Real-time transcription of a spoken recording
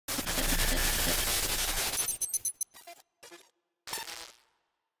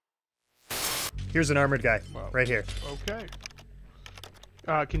Here's an armored guy. Whoa. Right here. Okay.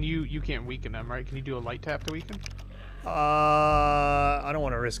 Can you can't weaken them, right? Can you do a light tap to weaken? I don't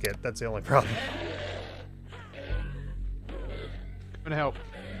want to risk it. That's the only problem. I'm gonna help.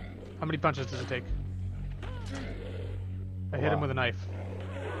 How many punches does it take? I hit him with a knife.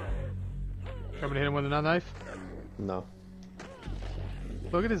 I'm gonna hit him with another knife? No.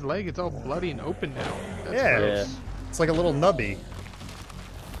 Look at his leg, it's all bloody and open now. That's Yeah. gross. It's like a little nubby.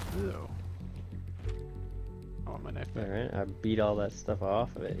 Ew. I want my knife back. Alright, I beat all that stuff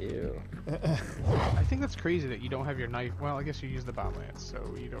off of it, you. I think that's crazy that you don't have your knife. Well, I guess you use the bomb lance,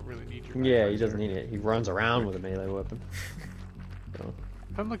 so you don't really need your knife. Yeah, right he doesn't there. need it. He runs around with a melee weapon. So.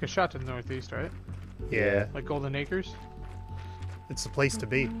 I'm like a shot to the northeast, right? Yeah. Like Golden Acres? It's the place to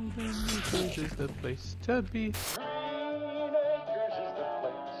be. This is the place to be.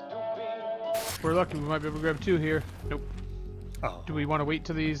 We're lucky, we might be able to grab 2 here. Nope. Oh. Do we want to wait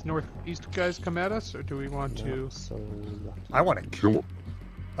till these northeast guys come at us, or do we want to... So lucky. I want to kill him.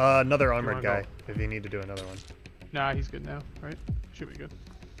 Another armored wanna guy, go? if you need to do another one. Nah, he's good now, right? Should be good.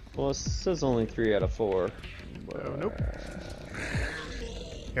 Well, it says only 3 out of 4. But, Oh, nope.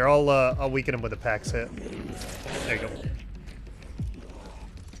 Here, I'll weaken him with a PAX hit. There you go.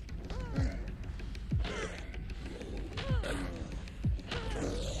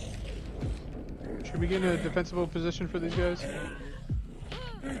 Should we get in a defensible position for these guys?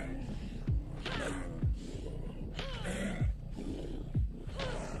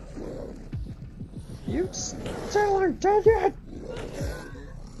 You still aren't dead yet!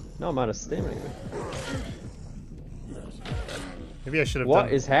 No, I'm out of stamina. Maybe I should have What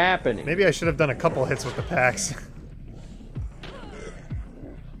done... is happening? Maybe I should have done a couple hits with the PAX.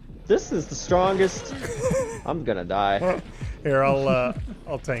 This is the strongest. I'm gonna die. Here, I'll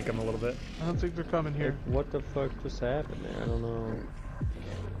tank him a little bit. I don't think they're coming here. What the fuck just happened there? I don't know.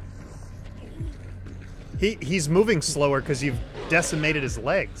 He's moving slower because you've decimated his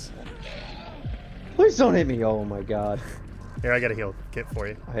legs. Please don't hit me. Oh my god. Here, I got a heal kit for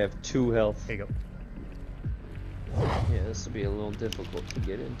you. I have 2 health. Here you go. Yeah, this will be a little difficult to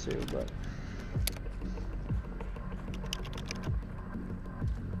get into, but...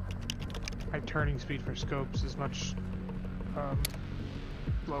 My turning speed for scopes is much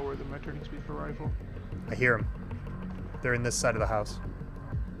lower than my turning speed for rifle. I hear him. They're in this side of the house.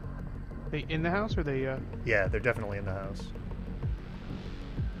 They in the house, or they Yeah, they're definitely in the house.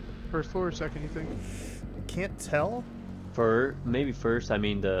 first floor or second, you think? Can't tell? Maybe first, I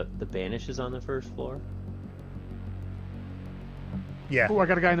mean the banish is on the first floor. Yeah. Oh, I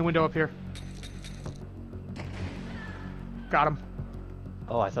got a guy in the window up here. Got him.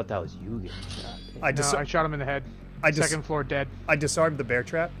 Oh, I thought that was you getting shot. I I shot him in the head. Second floor dead. I disarmed the bear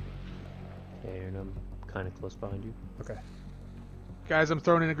trap. Okay, and I'm kind of close behind you. Okay. Guys, I'm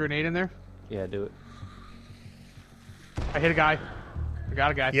throwing in a grenade in there. Yeah, do it. I hit a guy. I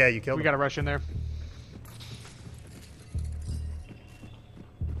got a guy. Yeah, you killed We him. got to rush in there.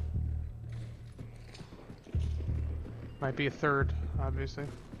 Might be a third, obviously.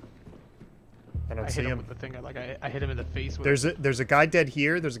 I don't I see hit him him. with the thing. I hit him in the face with. There's a guy dead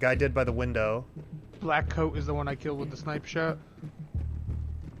here. There's a guy dead by the window. Black coat is the one I killed with the sniper shot.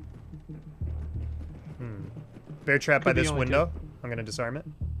 Bear trap by Could be this only window. I'm gonna disarm it.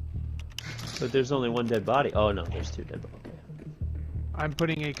 But there's only 1 dead body. Oh no, there's 2 dead bodies. Okay. I'm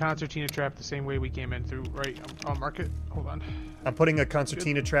putting a concertina trap the same way we came in through. Right. I'll mark it. Hold on. I'm putting a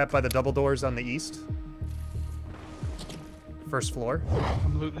concertina trap by the double doors on the east. First floor.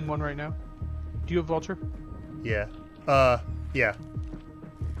 I'm looting one right now. Do you have vulture? Yeah. Yeah.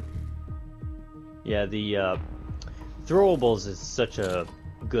 Yeah, the throwables is such a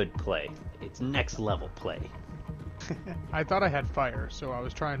good play. It's next level play. I thought I had fire, so I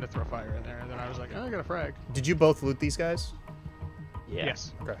was trying to throw fire in there, and then I was like, oh, I got a frag. Did you both loot these guys? Yeah.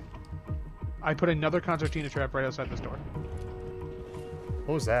 Yes. Okay. I put another concertina trap right outside this door.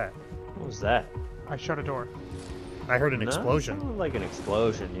 What was that? What was that? I shut a door. I heard an No, explosion. sounded like an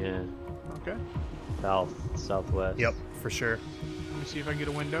explosion, yeah. Okay. Southwest. Yep, for sure. Let me see if I can get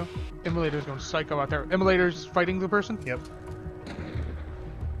a window. Immolator's going psycho out there. Immolator's fighting the person? Yep.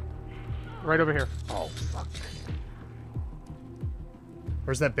 Right over here. Oh, fuck.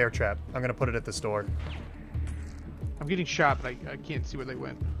 Where's that bear trap? I'm gonna put it at this door. I'm getting shot, but I can't see where they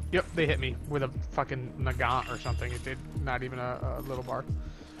went. Yep, they hit me with a fucking nagant or something. It did not even a little bar.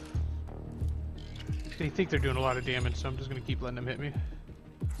 They think they're doing a lot of damage, so I'm just gonna keep letting them hit me.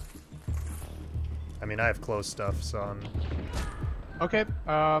 I mean, I have close stuff, so I'm... Okay,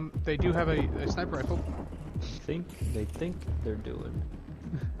 they do have a sniper rifle. They think they're doing.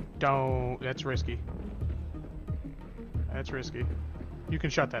 Don't. That's risky. That's risky. You can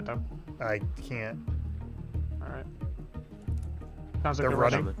shut that though. I can't. All right. Sounds like They're they're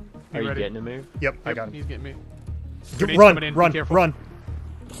running. rushing. Are you ready? getting him here? Yep, I Yep, got him. He's getting me. Run, Grenades coming in, be run, careful. run.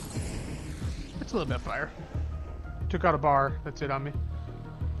 It's a little bit of fire. Took out a bar. That's it on me.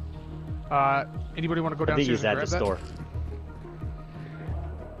 Anybody want to go I think downstairs he's and at grab the that? store.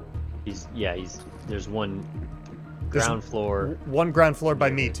 There's one There's ground floor. One ground floor by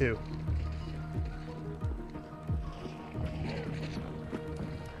me, too.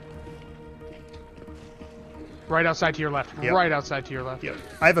 Right outside to your left. Yep. Right outside to your left. Yep.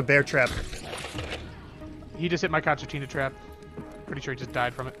 I have a bear trap. He just hit my concertina trap. Pretty sure he just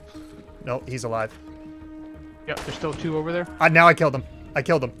died from it. No, he's alive. Yep, there's still 2 over there. Now I killed him. I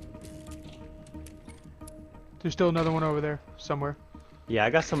killed him. There's still another one over there somewhere. Yeah, I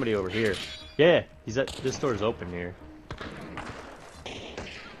got somebody over here. Yeah, he's at this door's open here.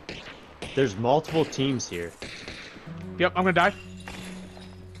 There's multiple teams here. Yep, I'm gonna die.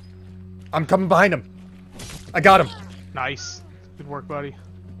 I'm coming behind him. I got him. Nice. Good work, buddy.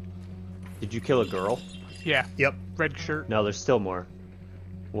 Did you kill a girl? Yeah, Yep. red shirt. No, there's still more.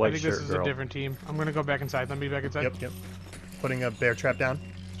 White I think shirt this is girl. a different team. I'm gonna go back inside. Let me back inside. Yep. Putting a bear trap down.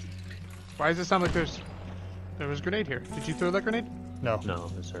 Why does it sound like there was a grenade here? Did you throw that grenade? No.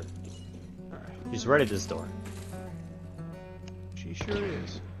 No, it's her. Alright. She's right at this door. She sure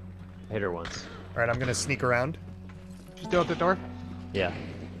is. I hit her once. All right, I'm gonna sneak around. She's still at the door? Yeah.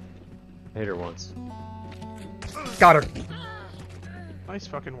 I hit her once. Got her. Nice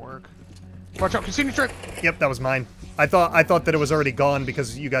fucking work. Watch out, casino trick! Yep, that was mine. I thought that it was already gone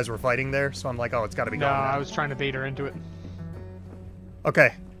because you guys were fighting there, so I'm like, oh, it's got to be No, gone. now. I was trying to bait her into it.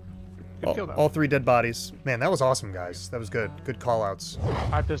 Okay. Good kill, though. All 3 dead bodies. Man, that was awesome, guys. That was good. Good call-outs.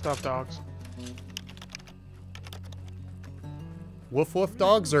 I pissed off dogs. Woof woof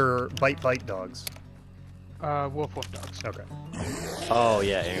dogs or bite bite dogs? Wolf dogs. Okay. Oh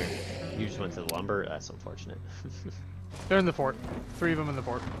yeah, Aaron. You just went to the lumber. That's unfortunate. They're in the fort. 3 of them in the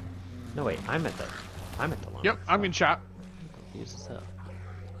fort. No wait, I'm at the lumber. Yep, I'm getting shot. Use this up.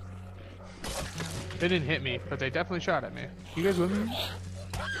 They didn't hit me, but they definitely shot at me. You guys with me?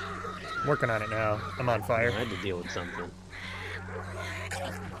 Working on it now. I'm on I fire. had to deal with something.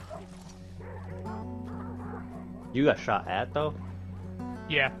 You got shot at though?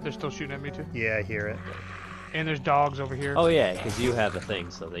 Yeah, they're still shooting at me too. Yeah, I hear it. And there's dogs over here. Oh yeah, because you have a thing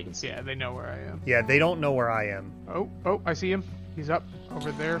so they can see. Yeah, they know where I am. Yeah, they don't know where I am. Oh, I see him. He's up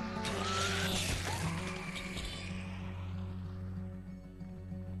over there.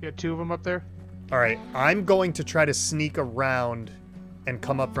 You got 2 of them up there. All right, I'm going to try to sneak around and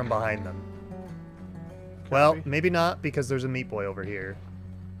come up from behind them. Well, Copy. maybe not because there's a meat boy over here.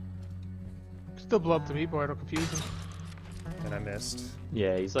 Still blow up the meat boy, it'll confuse him. And I missed.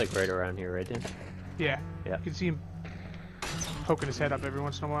 Yeah, he's like right around here, right there. Yeah. Yeah. You can see him poking his head up every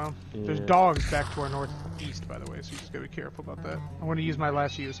once in a while. There's Yeah. dogs back to our northeast, by the way, so you just gotta be careful about that. I'm gonna use my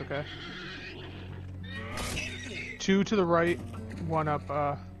last use, okay? 2 to the right, 1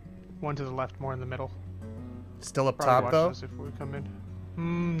 up, 1 to the left, more in the middle. Still up Probably top, watching though? us if we come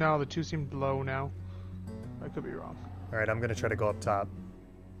in. No, the 2 seemed low now. I could be wrong. All right, I'm going to try to go up top.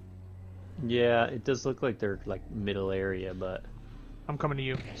 Yeah, it does look like they're like middle area, but I'm coming to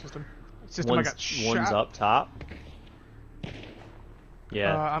you, system. System, I one's, got shot. one's up top.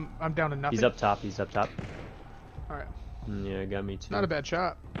 Yeah, I'm down to nothing. he's up top. He's up top. All right. Yeah, got me too. Not a bad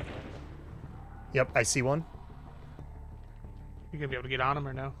shot. Yep, I see one. You gonna be able to get on him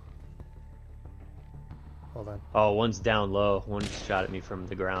or no? Hold on. Oh, one's down low. One shot at me from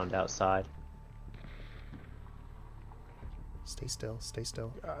the ground outside. Stay still, stay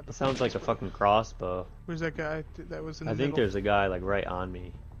still. God, It sounds like a fucking crossbow. where's that guy that was in the I think middle? there's a guy like right on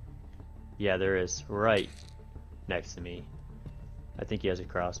me. Yeah, there is. Right next to me. I think he has a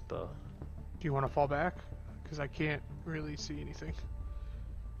crossbow. Do you want to fall back? Because I can't really see anything.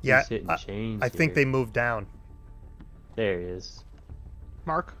 Yeah, He's hitting chains I think here. they moved down. There he is.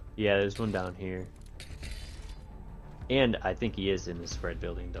 Mark? Yeah, there's one down here. And I think he is in this red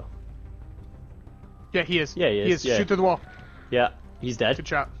building though. Yeah, he is. Yeah, he is, yeah. Shoot through the wall. Yeah, he's dead. Good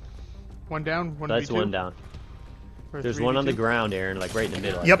shot. 1 down, 1 That's V2. one down. Or There's 3 one on the V2. ground, Aaron, like right in the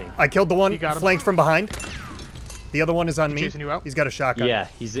middle. I Yep, think. I killed the one You got him. flanked from behind. The other one is on me. Chasing you out? He's got a shotgun. Yeah,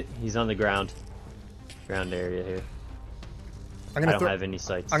 he's on the ground. Ground area here. I'm I gonna don't throw. have any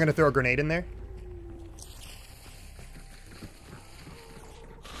sights. I'm gonna throw a grenade in there.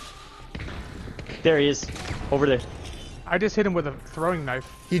 There he is, over there. I just hit him with a throwing knife.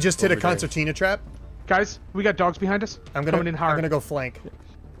 He just hit a Over there. concertina trap. Guys, we got dogs behind us. I'm gonna. Coming in hard. I'm gonna go flank.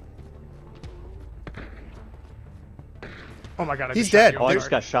 Oh my god, I He's just shot dead. you. Oh, I I'm just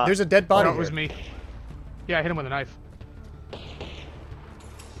sorry. got shot. There's a dead Oh, body. no, it was here. me. Yeah, I hit him with a knife.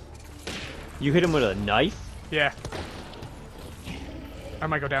 You hit him with a knife? Yeah. I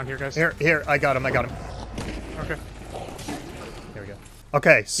might go down here, guys. Here, I got him. Okay. Here we go.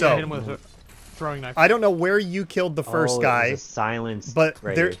 Okay, so Yeah, hit him with a throwing knife. I don't know where you killed the first guy, There's a silence but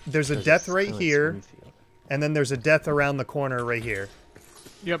right here. there's a death right silence here, Winfield. and then there's a death around the corner right here.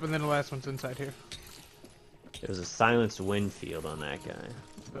 Yep, and then the last one's inside here. There's a silenced Winfield on that guy.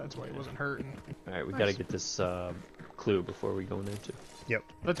 That's why he wasn't hurting. Alright, we Nice. gotta get this clue before we go into. Yep.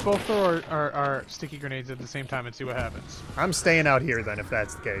 Let's both throw our sticky grenades at the same time and see what happens. I'm staying out here then, if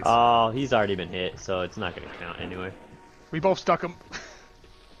that's the case. Oh, he's already been hit, so it's not gonna count anyway. We both stuck him.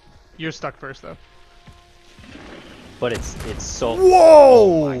 You're stuck first, though. But it's so.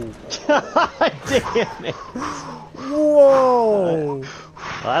 Whoa! God damn it! Whoa! Well,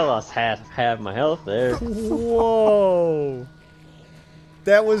 I lost half my health there. Whoa!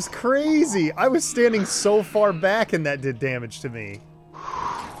 That was crazy. I was standing so far back and that did damage to me.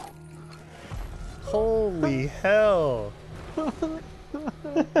 Holy hell.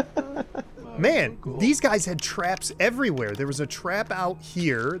 Man, these guys had traps everywhere. There was a trap out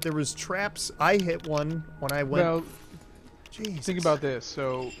here. There was traps. I hit one when I went. Well, Jesus. think about this.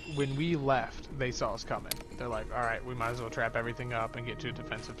 So when we left, they saw us coming. They're like, all right, we might as well trap everything up and get to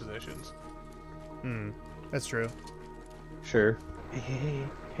defensive positions. That's true. Sure.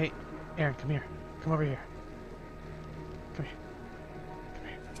 Hey, Aaron, come here. Come over here. Come here. Come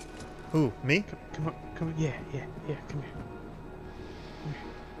here. Who? Me? Come. Yeah. Come here. Come here.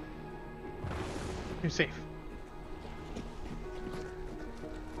 You're safe.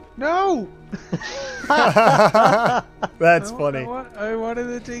 No! That's funny. I wanted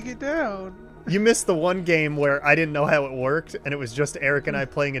to take it down. You missed the one game where I didn't know how it worked, and it was just Eric and I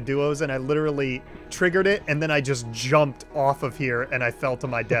playing a duos, and I literally triggered it, and then I just jumped off of here, and I fell to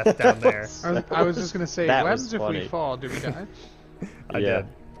my death down there. I was just gonna say, That what was happens if funny. we fall? Do we die? I Yeah.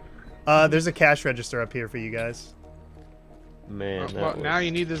 did. There's a cash register up here for you guys. Man, that Well, was now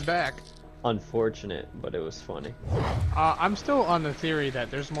you need this back. unfortunate, but it was funny. I'm still on the theory that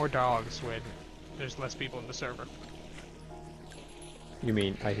there's more dogs when there's less people in the server. You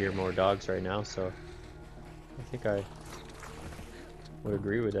mean I hear more dogs right now, so I think I would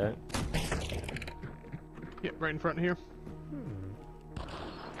agree with that. Yep, right in front here.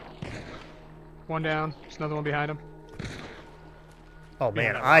 One down. There's another one behind him. Oh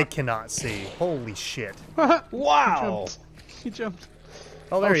man, Yeah. I cannot see. Holy shit. Wow! He jumped.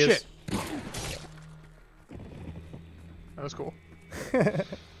 Oh, there he shit. That was cool. is.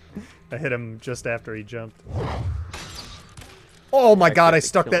 I hit him just after he jumped. Oh my god, I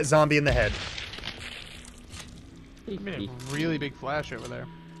stuck that zombie in the head. I made a really big flash over there.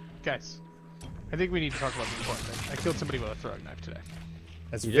 Guys, I think we need to talk about the important thing. I killed somebody with a throwing knife today.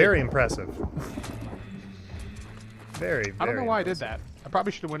 That's You did? very impressive. Very, I don't know very why I did that. I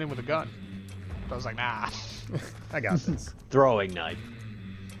probably should have went in with a gun. But I was like, nah. I got this. Throwing knife.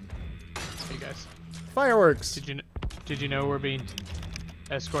 Hey guys, Fireworks. did you know we're being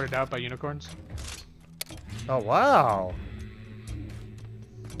escorted out by unicorns? Oh, wow.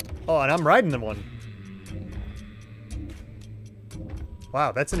 Oh, and I'm riding the one.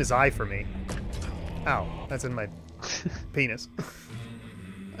 Wow, that's in his eye for me. Ow, that's in my penis.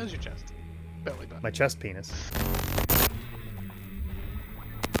 That's your chest. Belly button. My chest penis.